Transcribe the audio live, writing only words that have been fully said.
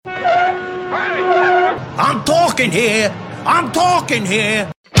I'm talking here. I'm talking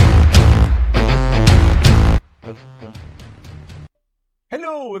here.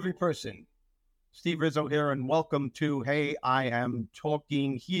 Hello, every person. Steve Rizzo here, and welcome to Hey, I Am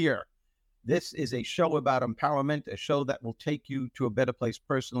Talking Here. This is a show about empowerment, a show that will take you to a better place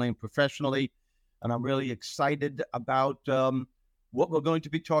personally and professionally. And I'm really excited about what we're going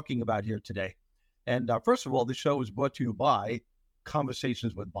to be talking about here today. And first of all, the show is brought to you by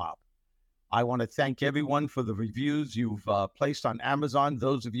Conversations with Bob. I want to thank everyone for the reviews you've placed on Amazon.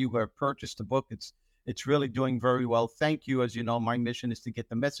 Those of you who have purchased the book, it's really doing very well. Thank you. As you know, my mission is to get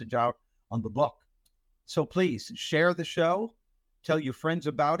the message out on the book. So please share the show, tell your friends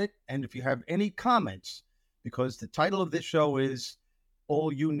about it. And if you have any comments, because the title of this show is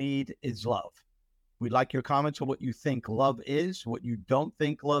All You Need Is Love. We'd like your comments on what you think love is, what you don't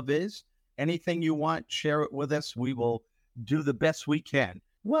think love is. Anything you want, share it with us. We will do the best we can.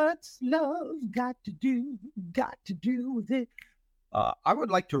 What's love got to do with it? I would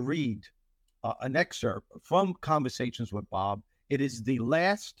like to read an excerpt from Conversations with Bob. It is the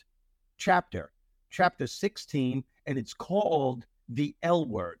last chapter 16, and it's called The L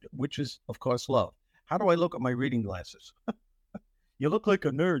Word, which is, of course, love. How do I look at my reading glasses? You look like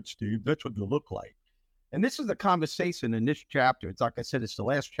a nerd, Steve. That's what you look like. And this is the conversation in this chapter. It's like I said, it's the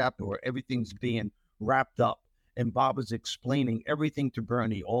last chapter where everything's being wrapped up. And Bob is explaining everything to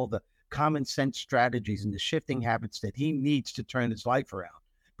Bernie, all the common sense strategies and the shifting habits that he needs to turn his life around.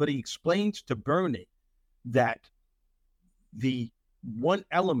 But he explains to Bernie that the one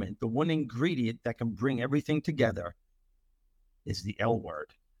element, the one ingredient that can bring everything together is the L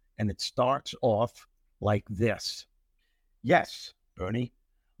word. And it starts off like this. Yes, Bernie,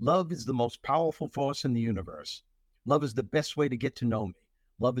 love is the most powerful force in the universe. Love is the best way to get to know me.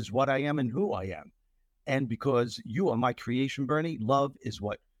 Love is what I am and who I am. And because you are my creation, Bernie, love is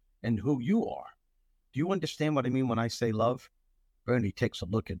what and who you are. Do you understand what I mean when I say love? Bernie takes a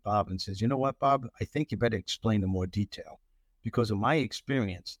look at Bob and says, you know what, Bob? I think you better explain in more detail. Because in my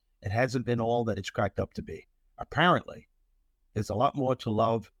experience, it hasn't been all that it's cracked up to be. Apparently, there's a lot more to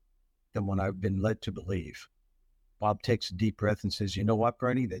love than what I've been led to believe. Bob takes a deep breath and says, you know what,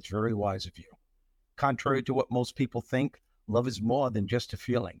 Bernie? That's very wise of you. Contrary to what most people think, love is more than just a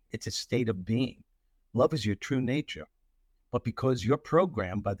feeling. It's a state of being. Love is your true nature. But because you're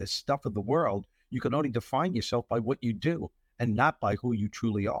programmed by the stuff of the world, you can only define yourself by what you do and not by who you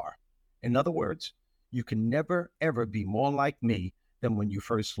truly are. In other words, you can never, ever be more like me than when you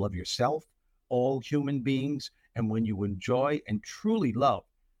first love yourself, all human beings, and when you enjoy and truly love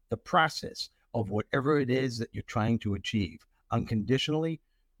the process of whatever it is that you're trying to achieve, unconditionally,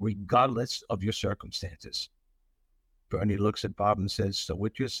 regardless of your circumstances. Bernie looks at Bob and says, so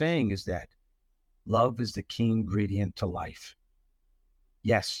what you're saying is that love is the key ingredient to life.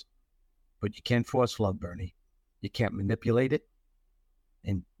 Yes, but you can't force love, Bernie. You can't manipulate it.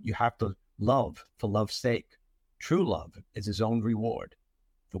 And you have to love for love's sake. True love is his own reward.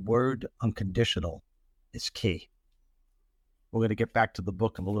 The word unconditional is key. We're going to get back to the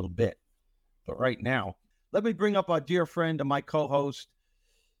book in a little bit. But right now, let me bring up our dear friend and my co-host,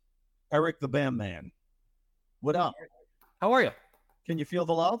 Eric the Bandman. What up? How are you? Can you feel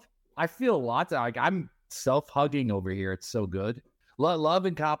the love? I feel lots. Like I'm self-hugging over here. It's so good. Love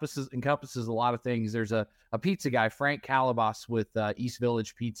encompasses a lot of things. There's a pizza guy, Frank Calabas with East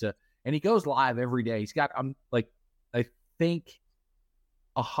Village Pizza, and he goes live every day. He's got I think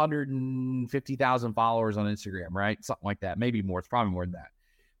 150,000 followers on Instagram, right? Something like that. Maybe more. It's probably more than that.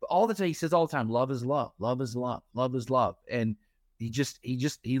 But all the time he says all the time, love is love, love is love, love is love, and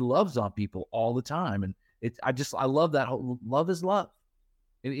he loves on people all the time, and I love that whole love is love.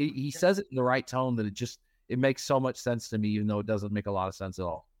 He says it in the right tone that it makes so much sense to me, even though it doesn't make a lot of sense at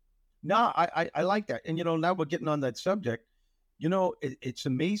all. No, I like that. And, now we're getting on that subject. It's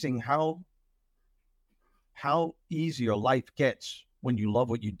amazing how easy your life gets when you love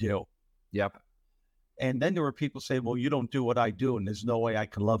what you do. Yep. And then there are people say, well, you don't do what I do, and there's no way I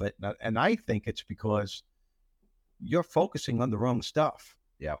can love it. And I think it's because you're focusing on the wrong stuff.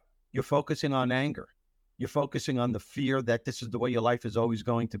 Yeah. You're focusing on anger. You're focusing on the fear that this is the way your life is always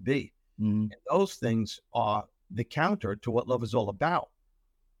going to be. Mm-hmm. And those things are the counter to what love is all about.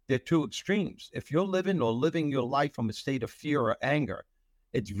 They're two extremes. If you're living your life from a state of fear or anger,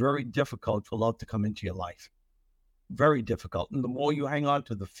 it's very difficult for love to come into your life. Very difficult. And the more you hang on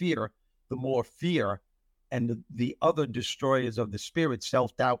to the fear, the more fear and the other destroyers of the spirit,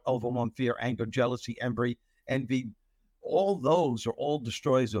 self-doubt, overwhelm, fear, anger, jealousy, envy, all those are all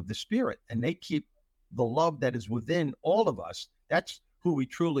destroyers of the spirit. And they keep the love that is within all of us, that's who we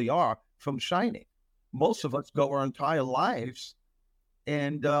truly are, from shining. Most of us go our entire lives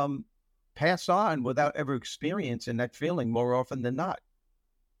and pass on without ever experiencing that feeling more often than not.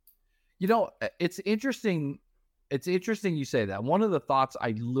 It's interesting. It's interesting you say that. One of the thoughts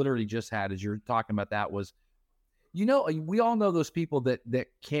I literally just had as you're talking about that was, we all know those people that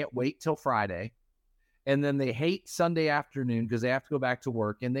can't wait till Friday, and then they hate Sunday afternoon because they have to go back to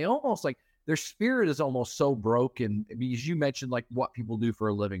work, and they almost like their spirit is almost so broken because you mentioned like what people do for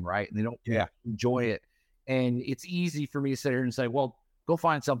a living, right? And they don't enjoy it. And it's easy for me to sit here and say, well, go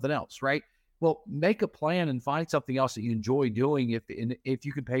find something else, right? Well, make a plan and find something else that you enjoy doing. If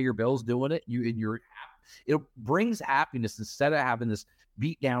you can pay your bills doing it, it brings happiness instead of having this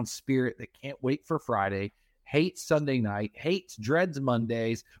beat down spirit that can't wait for Friday, hates Sunday night, dreads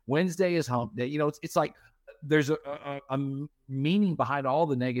Mondays, Wednesday is hump day. It's like there's a meaning behind all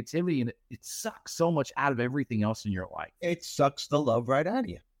the negativity, and it sucks so much out of everything else in your life. It sucks the love right out of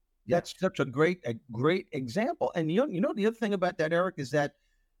you. Yeah. That's such a great example. And the other thing about that, Eric, is that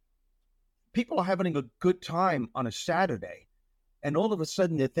people are having a good time on a Saturday, and all of a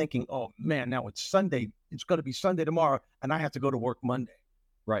sudden they're thinking, oh man, now it's Sunday. It's going to be Sunday tomorrow, and I have to go to work Monday.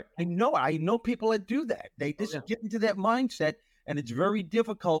 Right. I know people that do that. They just get into that mindset, and it's very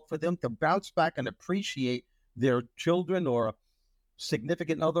difficult for them to bounce back and appreciate their children or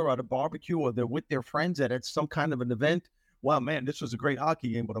significant other at a barbecue, or they're with their friends at some kind of an event. Wow, man, this was a great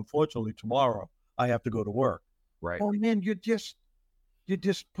hockey game, but unfortunately tomorrow I have to go to work. Right. Oh man, you're just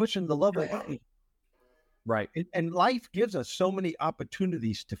pushing the love away. Right. And life gives us so many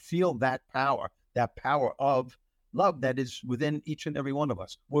opportunities to feel that power of love that is within each and every one of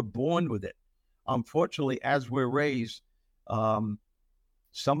us. We're born with it. Unfortunately, as we're raised, some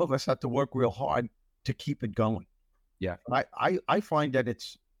of us have to work real hard to keep it going. Yeah. I find that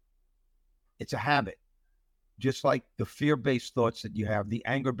it's a habit, just like the fear-based thoughts that you have, the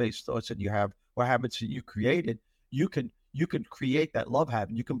anger-based thoughts that you have, or habits that you created. You can create that love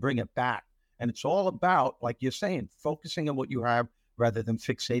habit. You can bring it back. And it's all about, like you're saying, focusing on what you have rather than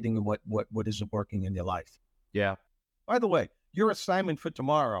fixating on what isn't working in your life. Yeah. By the way, your assignment for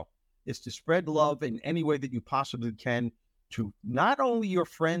tomorrow is to spread love in any way that you possibly can to not only your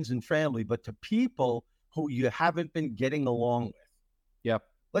friends and family, but to people who you haven't been getting along with. Yep.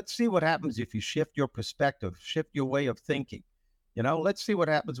 Let's see what happens if you shift your perspective, shift your way of thinking. Let's see what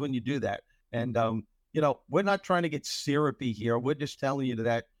happens when you do that. And, we're not trying to get syrupy here. We're just telling you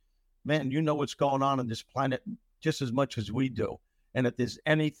that, man, you know what's going on this planet just as much as we do. And if there's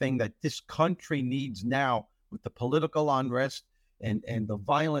anything that this country needs now with the political unrest and the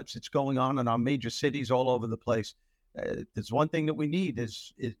violence that's going on in our major cities all over the place, there's one thing that we need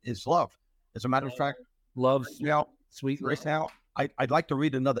is love. As a matter of fact, love, sweet. Right now, I'd like to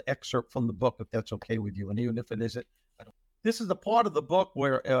read another excerpt from the book, if that's okay with you. And even if it isn't, this is the part of the book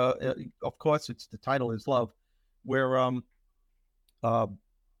where, of course, the title is Love, where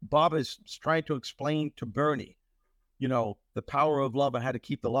Bob is trying to explain to Bernie, the power of love and how to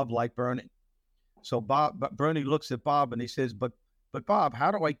keep the love light burning. So Bernie looks at Bob and he says, but Bob,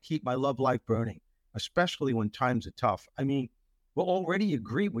 how do I keep my love light burning, especially when times are tough? I mean, we already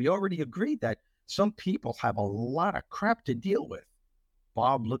agreed that some people have a lot of crap to deal with.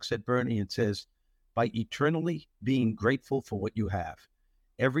 Bob looks at Bernie and says, by eternally being grateful for what you have.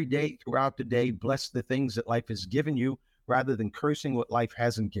 Every day throughout the day, bless the things that life has given you rather than cursing what life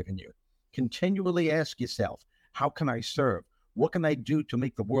hasn't given you. Continually ask yourself, how can I serve? What can I do to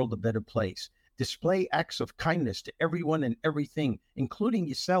make the world a better place? Display acts of kindness to everyone and everything, including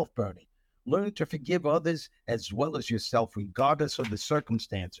yourself, Bernie. Learn to forgive others as well as yourself, regardless of the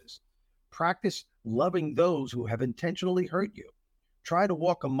circumstances. Practice loving those who have intentionally hurt you. Try to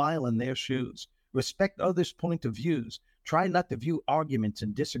walk a mile in their shoes. Respect others' point of views. Try not to view arguments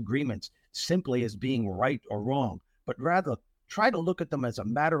and disagreements simply as being right or wrong, but rather try to look at them as a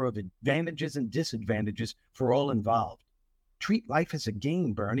matter of advantages and disadvantages for all involved. Treat life as a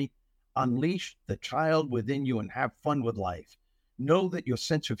game, Bernie. Unleash the child within you and have fun with life. Know that your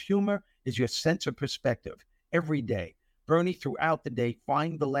sense of humor is your sense of perspective. Every day, Bernie, throughout the day,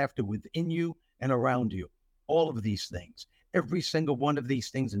 find the laughter within you and around you. All of these things, every single one of these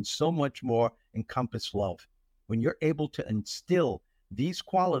things and so much more encompass love. When you're able to instill these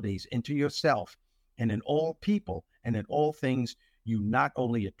qualities into yourself and in all people and in all things, you not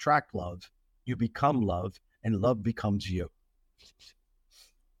only attract love, you become love, and love becomes you.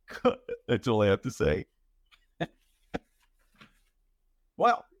 That's all I have to say.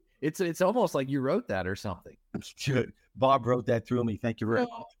 Well, it's almost like you wrote that or something. Bob wrote that through me. Thank you very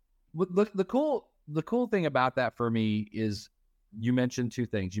much. The cool thing about that for me is you mentioned two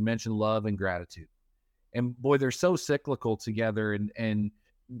things. You mentioned love and gratitude. And boy, they're so cyclical together. And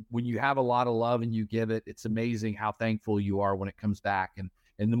when you have a lot of love and you give it, it's amazing how thankful you are when it comes back. And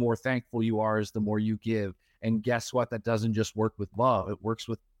And the more thankful you are is the more you give. And guess what? That doesn't just work with love. It works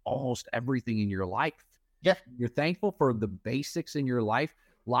with almost everything in your life. Yeah. You're thankful for the basics in your life.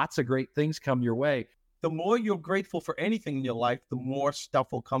 Lots of great things come your way. The more you're grateful for anything in your life, the more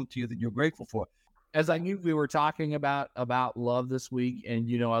stuff will come to you that you're grateful for. As I knew we were talking about love this week, and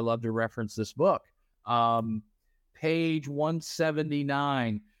I love to reference this book. Page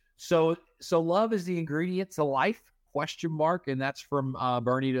 179. So love is the ingredient to life, ? And that's from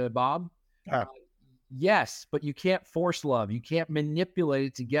Bernie to Bob. Yes, but you can't force love. You can't manipulate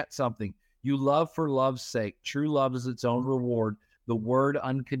it to get something. You love for love's sake. True love is its own reward. The word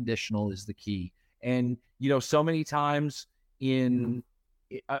unconditional is the key. And, so many times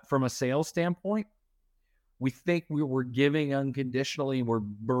from a sales standpoint, we think we're giving unconditionally, we're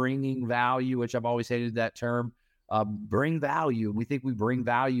bringing value, which I've always hated that term, bring value. We think we bring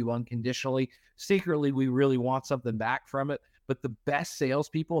value unconditionally. Secretly, we really want something back from it. But the best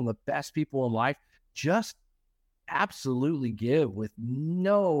salespeople and the best people in life just absolutely give with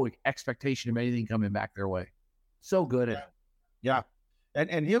no expectation of anything coming back their way. So good at it. Yeah.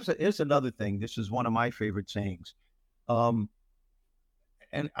 And here's another thing. This is one of my favorite sayings.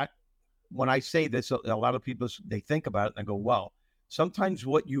 When I say this, a lot of people, they think about it and they go, well, sometimes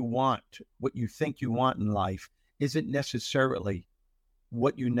what you think you want in life isn't necessarily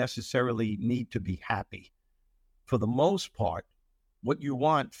what you necessarily need to be happy. For the most part, what you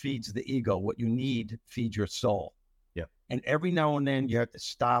want feeds the ego. What you need feeds your soul. Yeah. And every now and then you have to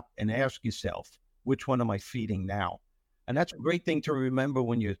stop and ask yourself, which one am I feeding now? And that's a great thing to remember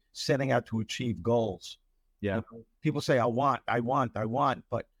when you're setting out to achieve goals. Yeah. People say, I want.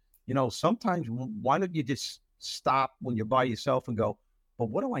 But, sometimes why don't you just stop when you're by yourself and go, but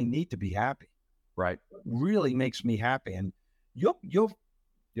what do I need to be happy? Right. What really makes me happy? And you'll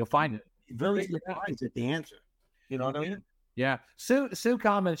find it. Very surprised at the answer. You know what I mean? Yeah. Sue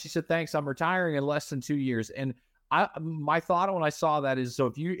commented, she said, thanks. I'm retiring in less than 2 years. And my thought when I saw that is, so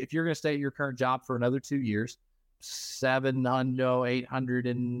if you're going to stay at your current job for another 2 years, 800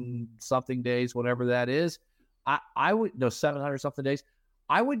 and something days, whatever that is, I would 700 something days.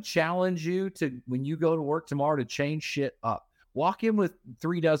 I would challenge you to, when you go to work tomorrow, to change shit up. Walk in with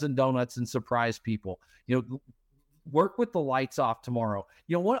 3 dozen donuts and surprise people. Work with the lights off tomorrow.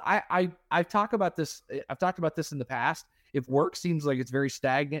 You know what? I've talked about this. I've talked about this in the past. If work seems like it's very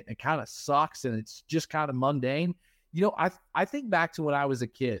stagnant and kind of sucks and it's just kind of mundane, I think back to when I was a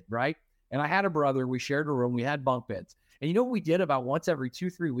kid, right? And I had a brother. We shared a room. We had bunk beds. And you know what we did about once every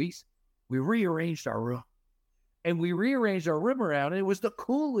 2-3 weeks? We rearranged our room. And we rearranged our room around, and it was the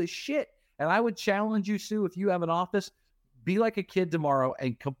coolest shit. And I would challenge you, Sue, if you have an office, be like a kid tomorrow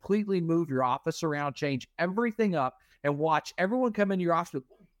and completely move your office around, change everything up, and watch everyone come into your office.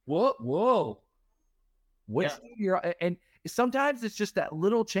 Whoa. And sometimes it's just that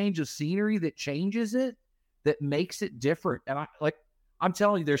little change of scenery that changes it, that makes it different. And I'm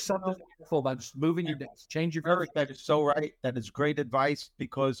telling you, there's something wonderful about just moving your desk, change your. Eric, that is so right. That is great advice,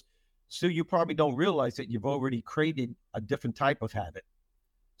 because Sue, you probably don't realize that you've already created a different type of habit.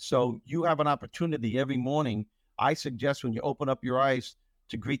 So you have an opportunity every morning. I suggest when you open up your eyes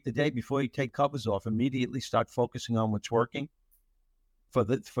to greet the day, before you take covers off, immediately start focusing on what's working for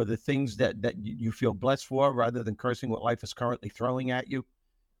the things that you feel blessed for, rather than cursing what life is currently throwing at you.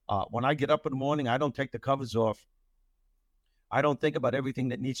 When I get up in the morning, I don't take the covers off. I don't think about everything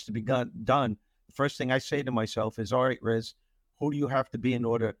that needs to be done. The first thing I say to myself is, all right, Riz, who do you have to be in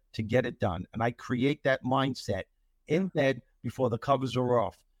order to get it done? And I create that mindset in bed before the covers are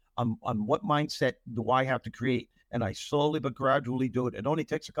off. On what mindset do I have to create? And I slowly but gradually do it. It only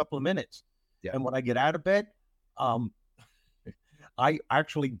takes a couple of minutes. Yeah. And when I get out of bed, I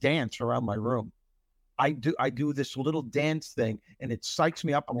actually dance around my room. I do this little dance thing, and it psychs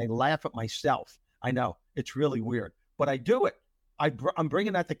me up, and I laugh at myself. I know, it's really weird, but I do it. I'm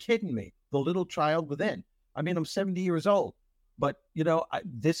bringing out the kid in me, the little child within. I mean, I'm 70 years old, but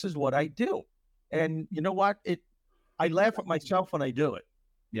this is what I do. And you know what? I laugh at myself when I do it.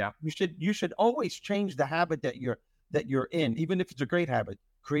 Yeah. You should always change the habit that you're in, even if it's a great habit.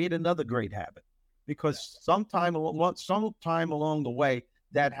 Create another great habit, because sometime along the way,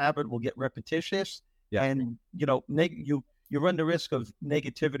 that habit will get repetitious. Yeah. And you run the risk of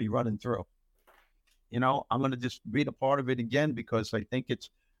negativity running through. I'm going to just read a part of it again, because I think it's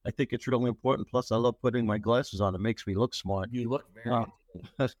really important. Plus, I love putting my glasses on. It makes me look smart. You look very.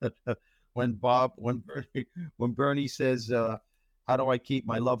 When Bernie says, how do I keep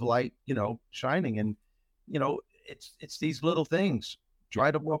my love light, shining? And, it's these little things.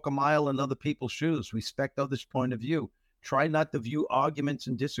 Try to walk a mile in other people's shoes. Respect others' point of view. Try not to view arguments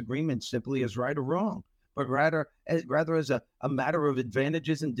and disagreements simply as right or wrong. but rather as a matter of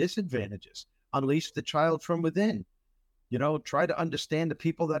advantages and disadvantages. Unleash the child from within. Try to understand the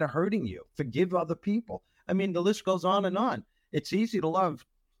people that are hurting you. Forgive other people. I mean, the list goes on and on. It's easy to love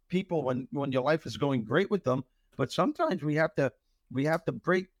people when your life is going great with them, but sometimes we have to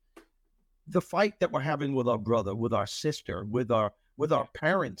break the fight that we're having with our brother, with our sister, with our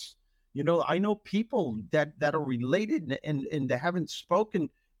parents. I know people that are related and they haven't spoken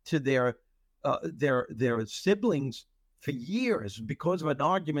to their siblings for years because of an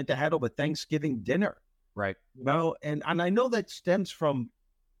argument they had over Thanksgiving dinner. Right. And I know that stems from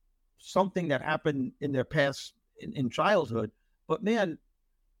something that happened in their past in childhood, but man,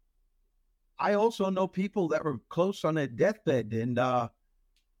 I also know people that were close on their deathbed, and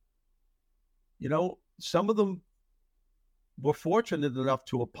some of them were fortunate enough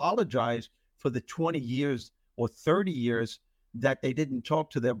to apologize for the 20 years or 30 years that they didn't talk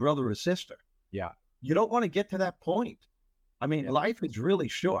to their brother or sister. Yeah. You don't want to get to that point. I mean, life is really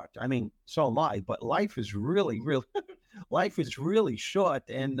short. I mean, so am I, but life is really life is really short.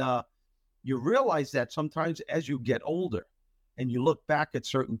 And you realize that sometimes as you get older and you look back at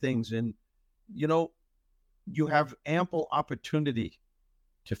certain things, and, you have ample opportunity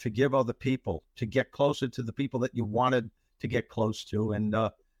to forgive other people, to get closer to the people that you wanted to get close to. And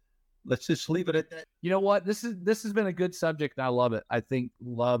let's just leave it at that. You know what? This has been a good subject, and I love it. I think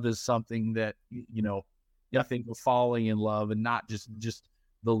love is something that, I think we're falling in love, and not just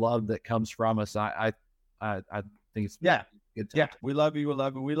the love that comes from us. I think it's good. Yeah. We love you. We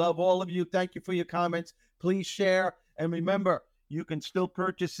love you. We love all of you. Thank you for your comments. Please share. And remember, you can still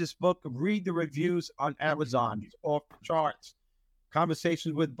purchase this book. Read the reviews on Amazon. It's off the charts.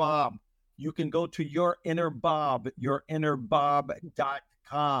 Conversations with Bob. You can go to Your Inner Bob,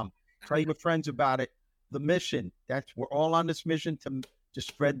 yourinnerbob.com. Tell your friends about it. The mission. We're all on this mission to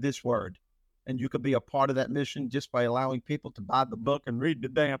spread this word. And you could be a part of that mission just by allowing people to buy the book and read the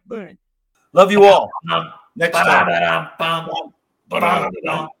damn thing. Love you all. Next time.